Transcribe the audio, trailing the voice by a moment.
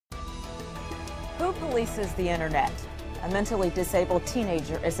polices the internet? A mentally disabled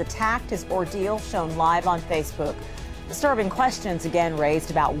teenager is attacked, his ordeal shown live on Facebook. Disturbing questions again raised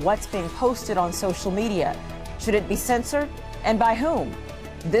about what's being posted on social media. Should it be censored? And by whom?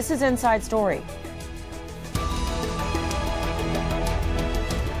 This is Inside Story.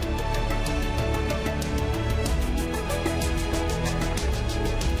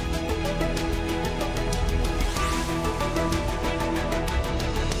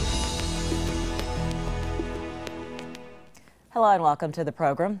 Hello and welcome to the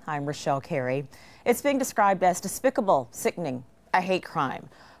program. I'm Richelle Carey. It's being described as despicable, sickening, a hate crime.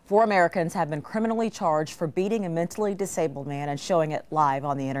 4 Americans have been criminally charged for beating a mentally disabled man and showing it live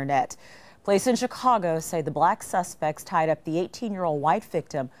on the internet. Police in Chicago say the black suspects tied up the 18-year-old white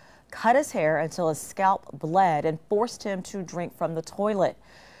victim, cut his hair until his scalp bled, and forced him to drink from the toilet.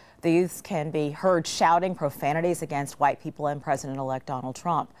 The youths can be heard shouting profanities against white people and President-elect Donald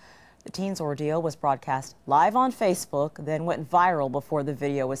Trump. The teen's ordeal was broadcast live on Facebook, then went viral before the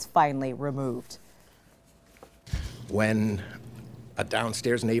video was finally removed. When a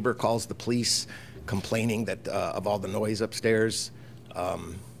downstairs neighbor calls the police complaining that of all the noise upstairs,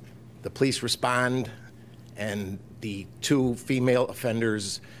 the police respond, and the 2 female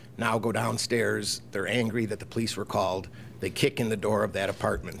offenders now go downstairs. They're angry that the police were called. They kick in the door of that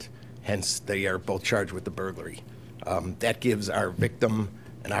apartment. Hence, they are both charged with the burglary. That gives our victim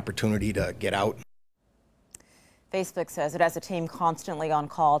an opportunity to get out. Facebook says it has a team constantly on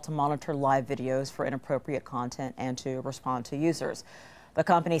call to monitor live videos for inappropriate content and to respond to users. The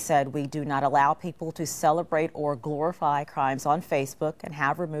company said, "We do not allow people to celebrate or glorify crimes on Facebook and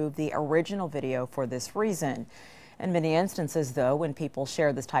have removed the original video for this reason." In many instances, though, when people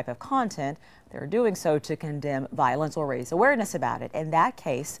share this type of content, they're doing so to condemn violence or raise awareness about it. In that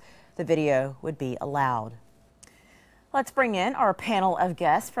case, the video would be allowed. Let's bring in our panel of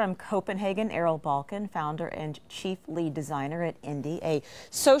guests. From Copenhagen, Aral Balkan, founder and chief lead designer at Indie, a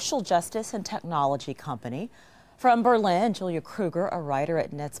social justice and technology company. From Berlin, Julia Krueger, a writer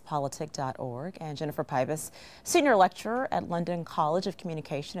at netspolitik.org, and Jennifer Pybus, senior lecturer at London College of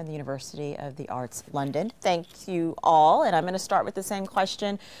Communication and the University of the Arts, London. Thank you all, and I'm going to start with the same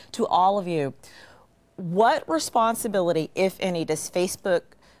question to all of you. What responsibility, if any, does Facebook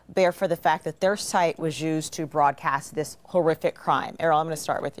bear for the fact that their site was used to broadcast this horrific crime? Aral, I'm going to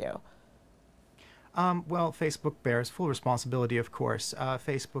start with you. Well, Facebook bears full responsibility, of course.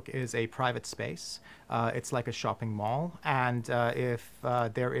 Facebook is a private space. It's like a shopping mall. And if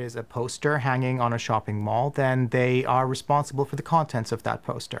there is a poster hanging on a shopping mall, then they are responsible for the contents of that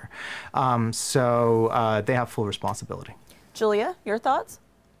poster. So they have full responsibility. Julia, your thoughts?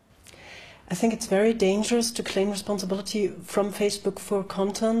 I think it's very dangerous to claim responsibility from Facebook for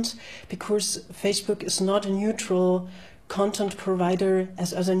content, because Facebook is not a neutral content provider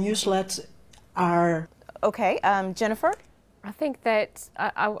as other newsletters are. Okay, Jennifer? I think that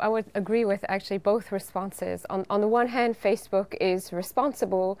I would agree with actually both responses. On the one hand, Facebook is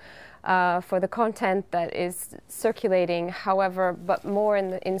responsible for the content that is circulating, however, but more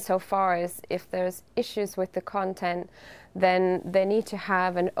insofar as if there's issues with the content, then they need to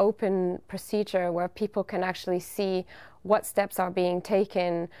have an open procedure where people can actually see what steps are being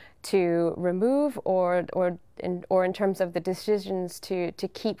taken to remove or in terms of the decisions to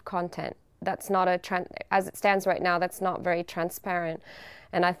keep content. That's not as it stands right now, that's not very transparent.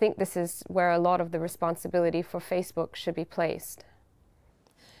 And I think this is where a lot of the responsibility for Facebook should be placed.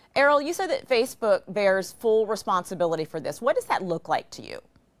 Aral, you said that Facebook bears full responsibility for this. What does that look like to you?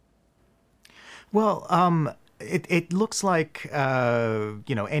 Well, it looks like,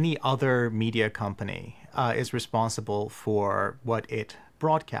 you know, any other media company is responsible for what it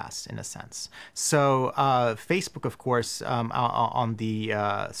broadcasts, in a sense. So Facebook, of course, on the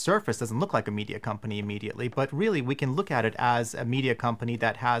surface doesn't look like a media company immediately, but really we can look at it as a media company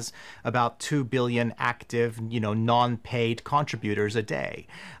that has about 2 billion active, you know, non-paid contributors a day.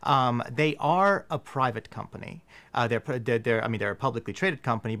 They are a private company. They're a publicly traded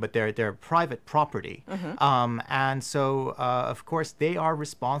company, but they're private property. And so, of course, they are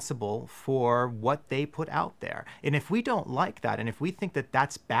responsible for what they put out there. And if we don't like that, and if we think that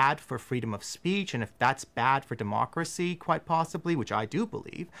that's bad for freedom of speech, and if that's bad for democracy, quite possibly, which I do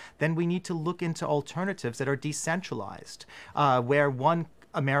believe, then we need to look into alternatives that are decentralized, where one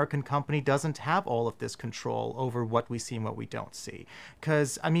American company doesn't have all of this control over what we see and what we don't see.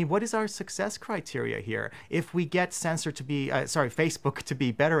 Because, I mean, what is our success criteria here? If we get Facebook to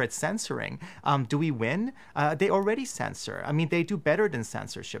be better at censoring, do we win? They already censor. I mean, they do better than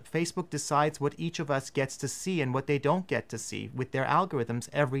censorship. Facebook decides what each of us gets to see and what they don't get to see with their algorithms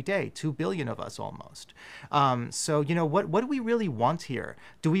every day, 2 billion of us almost. So, you know, what do we really want here?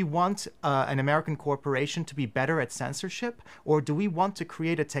 Do we want an American corporation to be better at censorship, or do we want to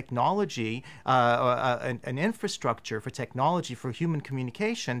create a technology, an infrastructure for technology for human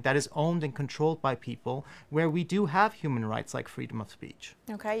communication that is owned and controlled by people where we do have human rights like freedom of speech?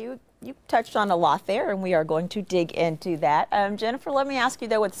 Okay, you touched on a lot there, and we are going to dig into that. Jennifer, let me ask you,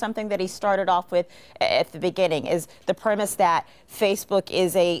 though, with something that he started off with at the beginning, is the premise that Facebook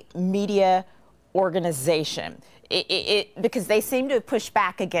is a media organization. Because they seem to push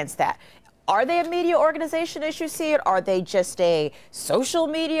back against that. Are they a media organization as you see it? Are they just a social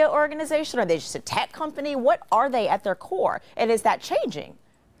media organization? Are they just a tech company? What are they at their core? And is that changing?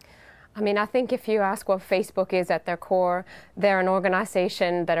 I mean, I think if you ask what Facebook is at their core, they're an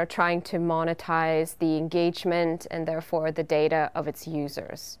organization that are trying to monetize the engagement and therefore the data of its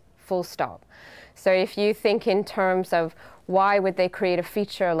users. Full stop. So if you think in terms of why would they create a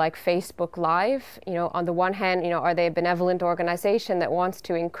feature like Facebook Live, you know, on the one hand, you know, are they a benevolent organization that wants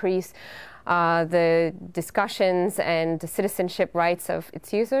to increase the discussions and the citizenship rights of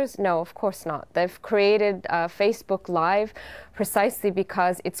its users? No, of course not. They've created Facebook Live precisely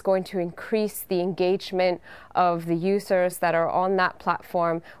because it's going to increase the engagement of the users that are on that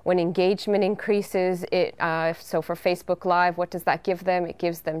platform. When engagement increases, so for Facebook Live, what does that give them? It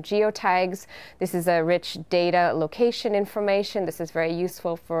gives them geotags. This is a rich data location information. This is very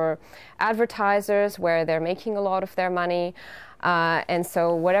useful for advertisers where they're making a lot of their money. And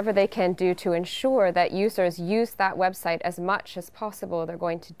so whatever they can do to ensure that users use that website as much as possible, they're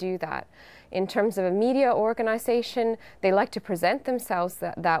going to do that. In terms of a media organization, they like to present themselves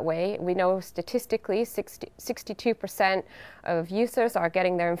that way. We know statistically 62% of users are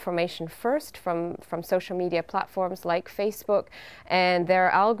getting their information first from social media platforms like Facebook, and their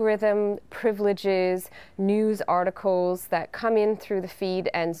algorithm privileges news articles that come in through the feed,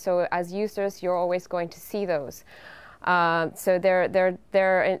 and so as users, you're always going to see those. So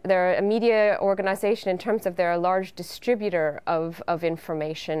they're a media organization in terms of they're a large distributor of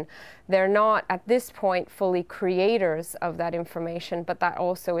information. They're not, at this point, fully creators of that information, but that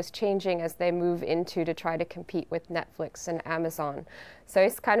also is changing as they move into to try to compete with Netflix and Amazon. So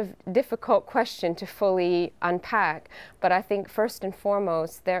it's kind of a difficult question to fully unpack, but I think first and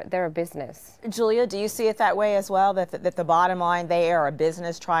foremost, they're a business. Julia, do you see it that way as well, that the bottom line, they are a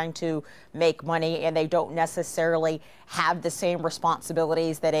business trying to make money and they don't necessarily have the same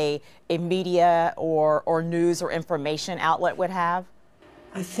responsibilities that a media or news or information outlet would have?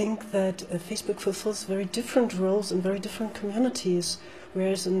 I think that Facebook fulfills very different roles in very different communities,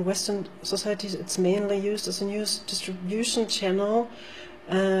 whereas in Western societies it's mainly used as a news distribution channel.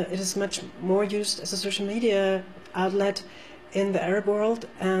 It is much more used as a social media outlet in the Arab world,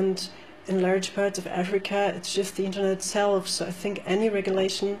 and in large parts of Africa it's just the internet itself. So I think any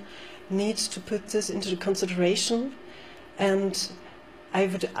regulation needs to put this into consideration, and I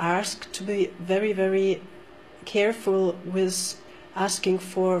would ask to be very, very careful with asking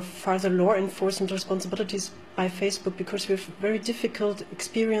for further law enforcement responsibilities by Facebook, because we have very difficult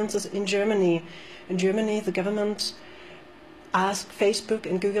experiences in Germany. In Germany, the government asked Facebook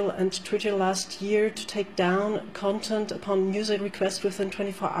and Google and Twitter last year to take down content upon user request within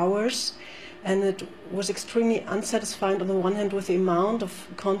 24 hours. And it was extremely unsatisfying on the one hand with the amount of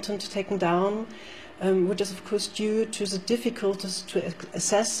content taken down, which is of course due to the difficulties to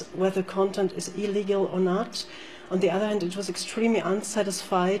assess whether content is illegal or not. On the other hand, it was extremely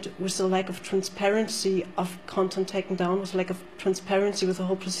unsatisfied with the lack of transparency of content taken down, with the lack of transparency with the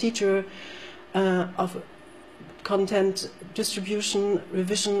whole procedure of content distribution,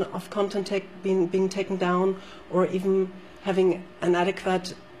 revision of content being taken down, or even having an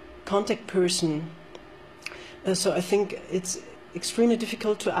adequate contact person. So I think it's extremely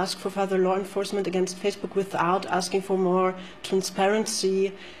difficult to ask for further law enforcement against Facebook without asking for more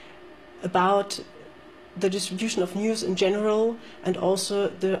transparency about the distribution of news in general, and also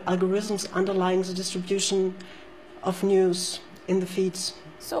the algorithms underlying the distribution of news in the feeds.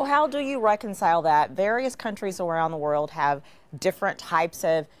 So how do you reconcile that? Various countries around the world have different types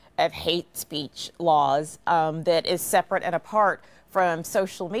of hate speech laws that is separate and apart from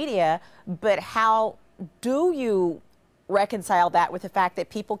social media, but how do you reconcile that with the fact that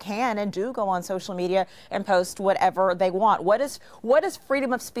people can and do go on social media and post whatever they want? What does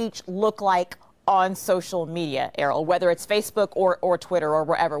freedom of speech look like on social media, Aral, whether it's Facebook or Twitter or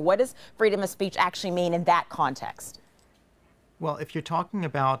wherever? What does freedom of speech actually mean in that context? Well, if you're talking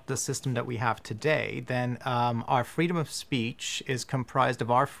about the system that we have today, then our freedom of speech is comprised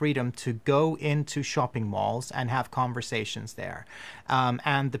of our freedom to go into shopping malls and have conversations there.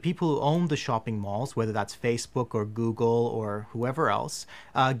 And the people who own the shopping malls, whether that's Facebook or Google or whoever else,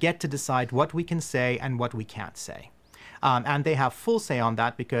 get to decide what we can say and what we can't say. And they have full say on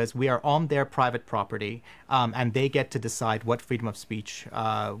that because we are on their private property, and they get to decide what freedom of speech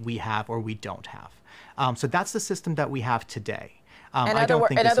we have or we don't have. So that's the system that we have today. In other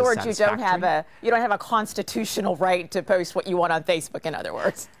words, you don't have a constitutional right to post what you want on Facebook. In other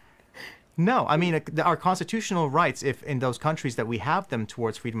words. No, I mean, our constitutional rights, if in those countries that we have them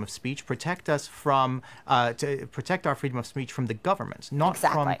towards freedom of speech, protect us from, to protect our freedom of speech from the government, not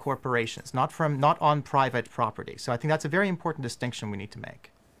from corporations, not on private property. So I think that's a very important distinction we need to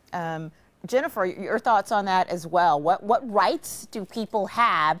make. Jennifer, your thoughts on that as well. What rights do people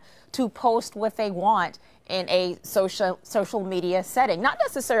have to post what they want in a social media setting? Not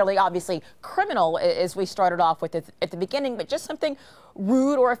necessarily, obviously, criminal, as we started off with at the beginning, but just something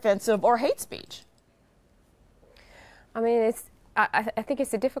rude or offensive or hate speech. I mean, I think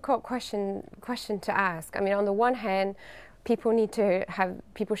it's a difficult question to ask. I mean, on the one hand, people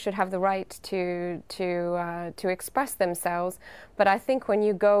should have the right to express themselves, but I think when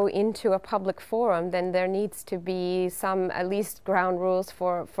you go into a public forum, then there needs to be some at least ground rules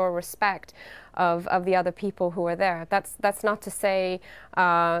for respect of the other people who are there. That's not to say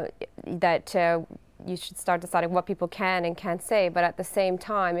that you should start deciding what people can and can't say, but at the same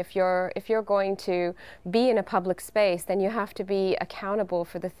time, if you're going to be in a public space, then you have to be accountable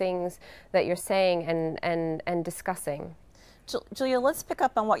for the things that you're saying and discussing. Julia, let's pick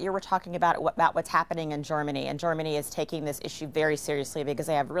up on what you were talking about what's happening in Germany. And Germany is taking this issue very seriously because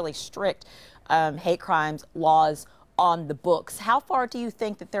they have really strict hate crimes laws on the books. How far do you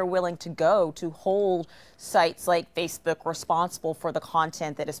think that they're willing to go to hold sites like Facebook responsible for the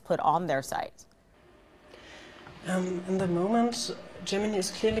content that is put on their sites? In the moment, Germany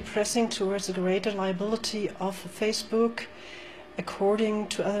is clearly pressing towards a greater liability of Facebook. According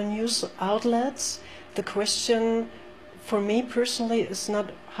to other news outlets, the question for me personally is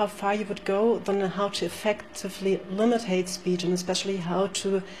not how far you would go, then how to effectively limit hate speech, and especially how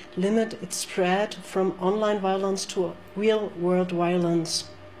to limit its spread from online violence to real world violence.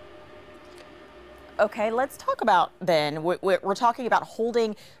 Okay, let's talk about then, we're talking about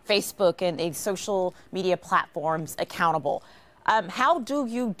holding Facebook and these social media platforms accountable. How do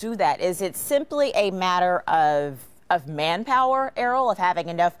you do that? Is it simply a matter of manpower, Aral, of having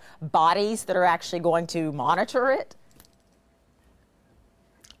enough bodies that are actually going to monitor it?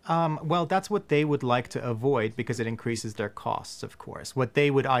 Well, that's what they would like to avoid because it increases their costs, of course. What they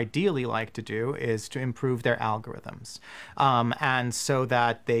would ideally like to do is to improve their algorithms, and so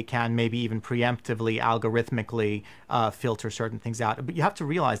that they can maybe even preemptively, algorithmically filter certain things out. But you have to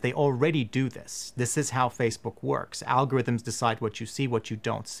realize they already do this. This is how Facebook works. Algorithms decide what you see, what you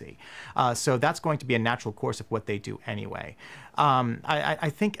don't see. So that's going to be a natural course of what they do anyway. I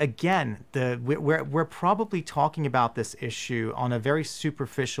think, again, we're probably talking about this issue on a very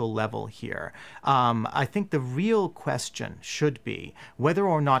superficial level here. I think the real question should be whether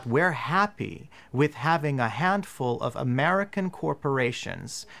or not we're happy with having a handful of American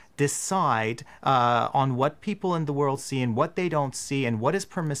corporations decide on what people in the world see and what they don't see and what is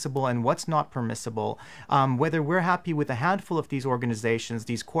permissible and what's not permissible, whether we're happy with a handful of these organizations,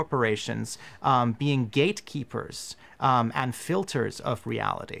 these corporations, being gatekeepers and filters of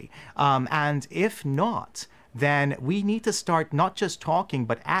reality. And if not, then we need to start not just talking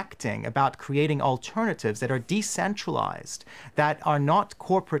but acting about creating alternatives that are decentralized, that are not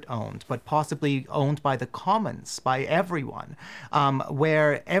corporate owned but possibly owned by the commons, by everyone,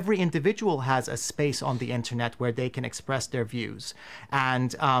 where every individual has a space on the internet where they can express their views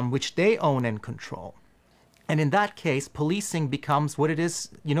and which they own and control. And in that case, policing becomes what it is,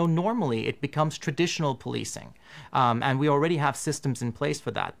 normally it becomes traditional policing. And we already have systems in place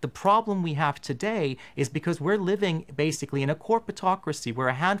for that. The problem we have today is because we're living basically in a corporatocracy where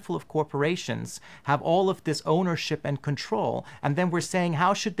a handful of corporations have all of this ownership and control. And then we're saying,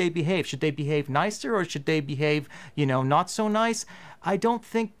 how should they behave? Should they behave nicer or should they behave, not so nice? I don't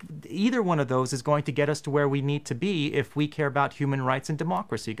think either one of those is going to get us to where we need to be if we care about human rights and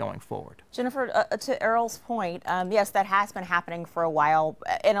democracy going forward. Jennifer, to Aral's point, yes, that has been happening for a while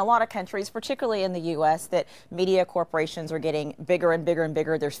in a lot of countries, particularly in the U.S., that media corporations are getting bigger and bigger and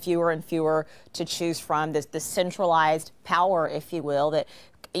bigger. There's fewer and fewer to choose from. There's the centralized power, if you will, that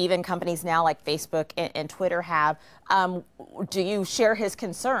even companies now like Facebook and Twitter have. Do you share his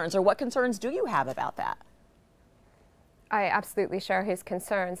concerns, or what concerns do you have about that? I absolutely share his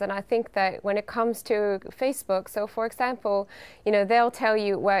concerns, and I think that when it comes to Facebook, so for example, you know, they'll tell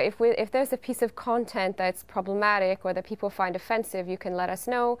you, well, if there's a piece of content that's problematic or that people find offensive, you can let us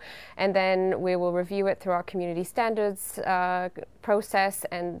know, and then we will review it through our community standards process,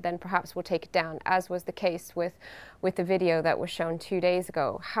 and then perhaps we'll take it down, as was the case with the video that was shown 2 days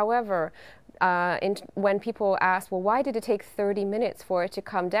ago. However, when people ask, well, why did it take 30 minutes for it to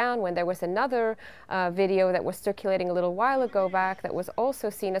come down when there was another video that was circulating a little while ago back that was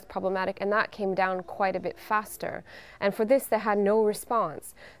also seen as problematic, and that came down quite a bit faster. And for this, they had no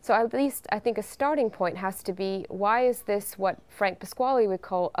response. So at least I think a starting point has to be, why is this what Frank Pasquale would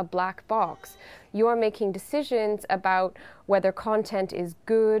call a black box? You're making decisions about whether content is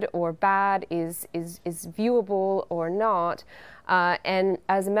good or bad, is viewable or not. And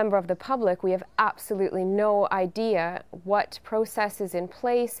as a member of the public, we have absolutely no idea what process is in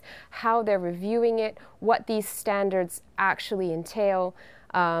place, how they're reviewing it, what these standards actually entail,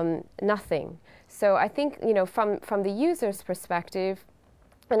 nothing. So I think, you know, from the user's perspective,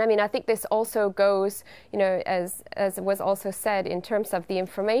 and I mean, I think this also goes, you know, as was also said, in terms of the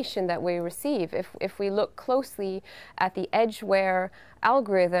information that we receive. If we look closely at the edgeware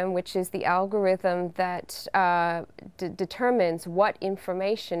algorithm, which is the algorithm that determines what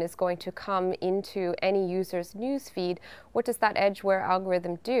information is going to come into any user's newsfeed, what does that edgeware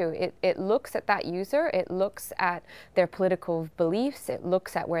algorithm do? It looks at that user, it looks at their political beliefs, it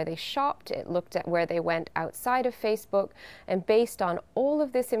looks at where they shopped, it looked at where they went outside of Facebook, and based on all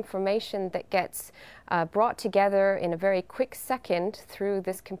of this information that gets brought together in a very quick second through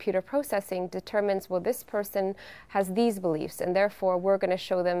this computer processing, determines, well, this person has these beliefs, and therefore we're going to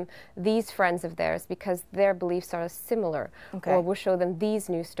show them these friends of theirs because their beliefs are similar, or we'll show them these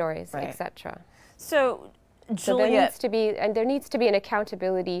news stories, etc. So, Julia, so there needs to be an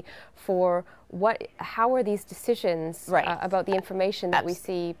accountability for how are these decisions about the information that we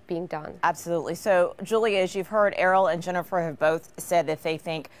see being done. Absolutely. So, Julia, as you've heard, Aral and Jennifer have both said that they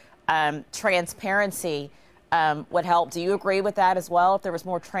think transparency would help. Do you agree with that as well? If there was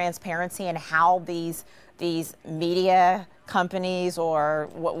more transparency in how these media companies, or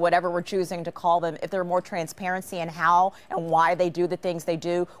whatever we're choosing to call them, if there were more transparency in how and why they do the things they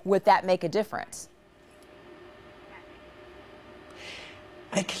do, would that make a difference?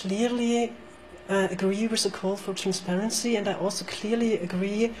 I clearly agree with the call for transparency, and I also clearly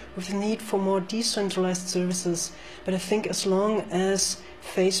agree with the need for more decentralized services. But I think as long as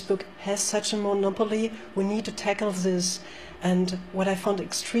Facebook has such a monopoly, we need to tackle this. And what I found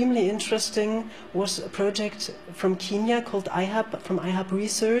extremely interesting was a project from Kenya called from iHub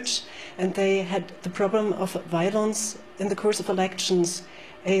Research, and they had the problem of violence in the course of elections.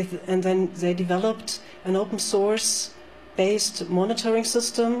 And then they developed an open source based monitoring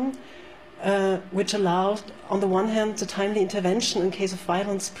system which allowed, on the one hand, the timely intervention in case of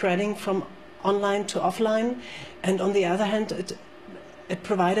violence spreading from online to offline, and on the other hand, it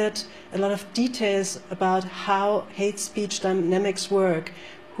provided a lot of details about how hate speech dynamics work,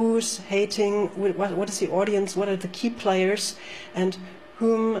 who's hating, what is the audience, what are the key players, and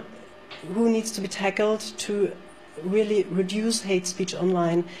who needs to be tackled to really reduce hate speech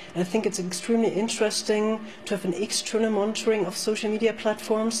online. And I think it's extremely interesting to have an external monitoring of social media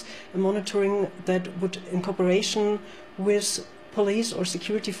platforms, a monitoring that would, in cooperation with police or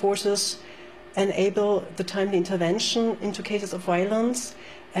security forces, enable the timely intervention into cases of violence,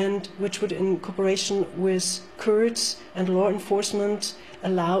 and which would, in cooperation with courts and law enforcement,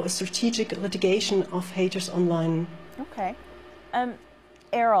 allow a strategic litigation of haters online. Okay.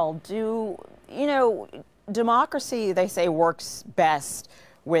 Aral, democracy, they say, works best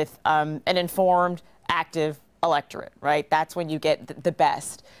with an informed, active electorate, right? That's when you get the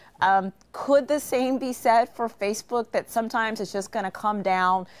best. Could the same be said for Facebook, that sometimes it's just going to come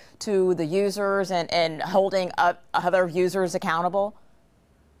down to the users and holding other users accountable?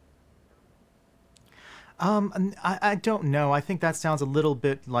 I don't know. I think that sounds a little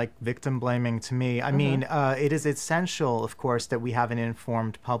bit like victim blaming to me. I mean, it is essential, of course, that we have an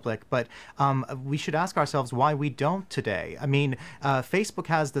informed public, but we should ask ourselves why we don't today. I mean, Facebook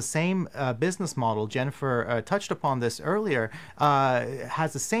has the same business model. Jennifer touched upon this earlier,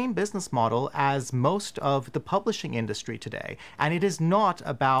 has the same business model as most of the publishing industry today. And it is not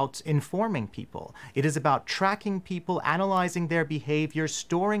about informing people. It is about tracking people, analyzing their behavior,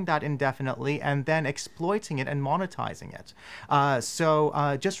 storing that indefinitely, and then exploiting exploiting it and monetizing it.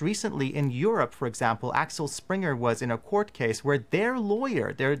 Just recently in Europe, for example, Axel Springer was in a court case where their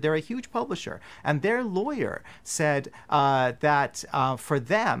lawyer, they're a huge publisher, and their lawyer said that for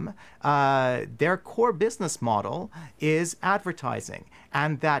them, their core business model is advertising,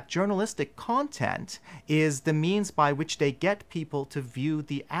 and that journalistic content is the means by which they get people to view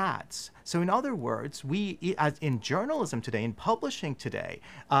the ads. So in other words, as in journalism today, in publishing today,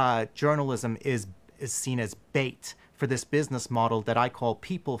 journalism is seen as bait for this business model that I call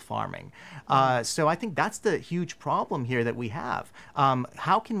people farming. So I think that's the huge problem here that we have.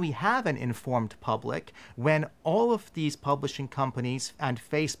 How can we have an informed public when all of these publishing companies and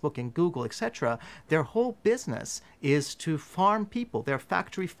Facebook and Google, etc., their whole business is to farm people? They're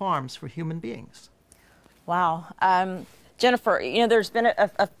factory farms for human beings. Wow. Jennifer, there's been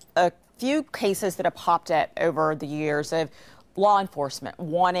a few cases that have popped up over the years of law enforcement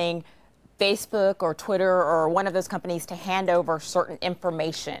wanting Facebook or Twitter or one of those companies to hand over certain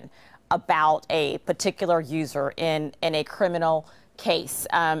information about a particular user in a criminal case.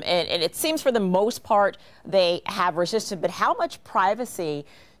 And it seems for the most part they have resisted, but how much privacy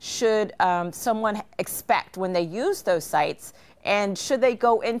should someone expect when they use those sites, and should they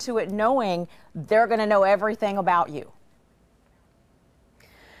go into it knowing they're going to know everything about you?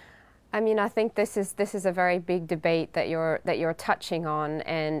 I mean, I think this is a very big debate that you're touching on,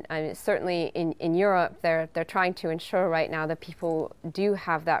 and I mean, certainly in Europe, they're trying to ensure right now that people do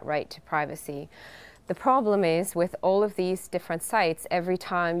have that right to privacy. The problem is with all of these different sites, every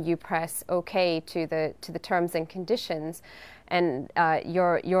time you press OK to the terms and conditions, and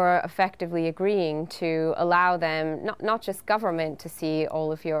you're effectively agreeing to allow them, not just government, to see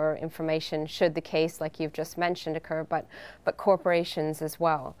all of your information should the case, like you've just mentioned, occur, but corporations as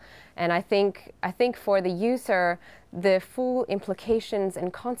well. And I think for the user, the full implications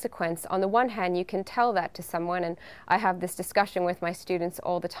and consequence, on the one hand, you can tell that to someone, and I have this discussion with my students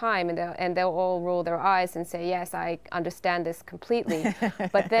all the time, and they'll all roll their eyes and say, yes, I understand this completely.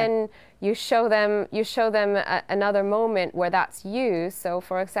 But then you show them another moment where that's used. So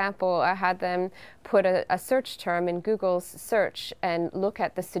for example, I had them put a search term in Google's search and look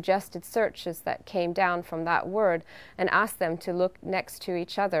at the suggested searches that came down from that word, and ask them to look next to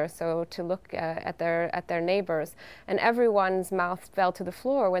each other, so to look at their neighbors. And everyone's mouth fell to the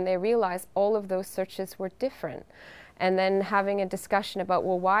floor when they realized all of those searches were different. And then having a discussion about,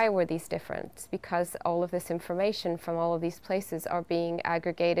 well, why were these different? It's because all of this information from all of these places are being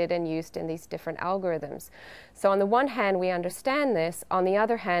aggregated and used in these different algorithms. So on the one hand, we understand this. On the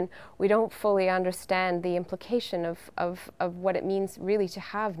other hand, we don't fully understand the implication of what it means really to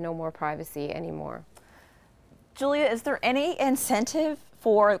have no more privacy anymore. Julia, is there any incentive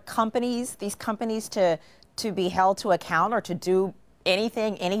for these companies to be held to account or to do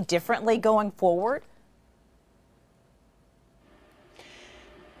anything any differently going forward?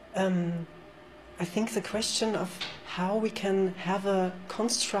 I think the question of how we can have a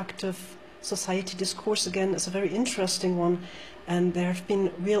constructive society discourse again is a very interesting one, and there have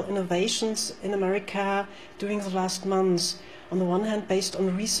been real innovations in America during the last months. On the one hand, based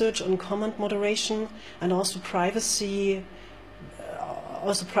on research on comment moderation and also privacy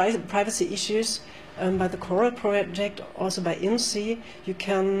issues by the Coral project, also by INSEE, you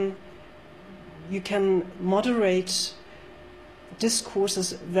can moderate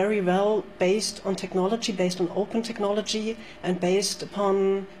discourses very well based on technology, based on open technology, and based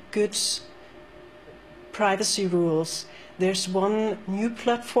upon good privacy rules. There's one new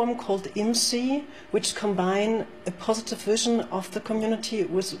platform called INSEE, which combine a positive vision of the community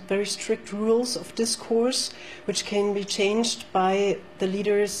with very strict rules of discourse, which can be changed by the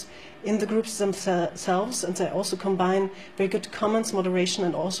leaders in the groups themselves, and they also combine very good comments moderation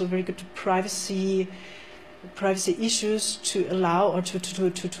and also very good privacy issues to allow or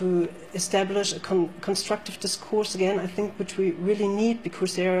to establish a constructive discourse again, I think, which we really need,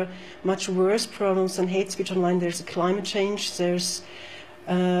 because there are much worse problems than hate speech online. There's climate change, there's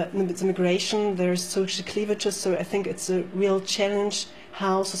immigration, there's social cleavages, so I think it's a real challenge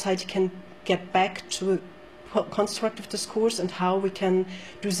how society can get back to constructive discourse and how we can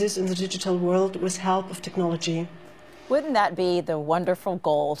do this in the digital world with help of technology. Wouldn't that be the wonderful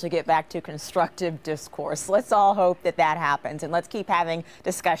goal, to get back to constructive discourse? Let's all hope that that happens, and let's keep having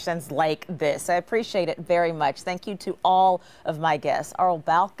discussions like this. I appreciate it very much. Thank you to all of my guests, Aral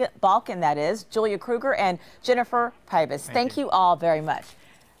Balkan, that is, Julia Krueger, and Jennifer Pybus. Thank you all very much.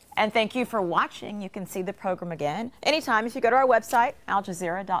 And thank you for watching. You can see the program again anytime if you go to our website,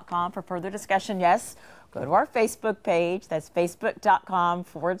 aljazeera.com, for further discussion. Yes, go to our Facebook page. That's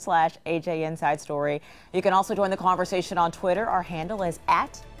facebook.com/AJ Inside Story. You can also join the conversation on Twitter. Our handle is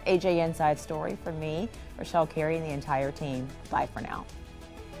 @AJ Inside Story. From me, Richelle, Carey, and the entire team. Bye for now.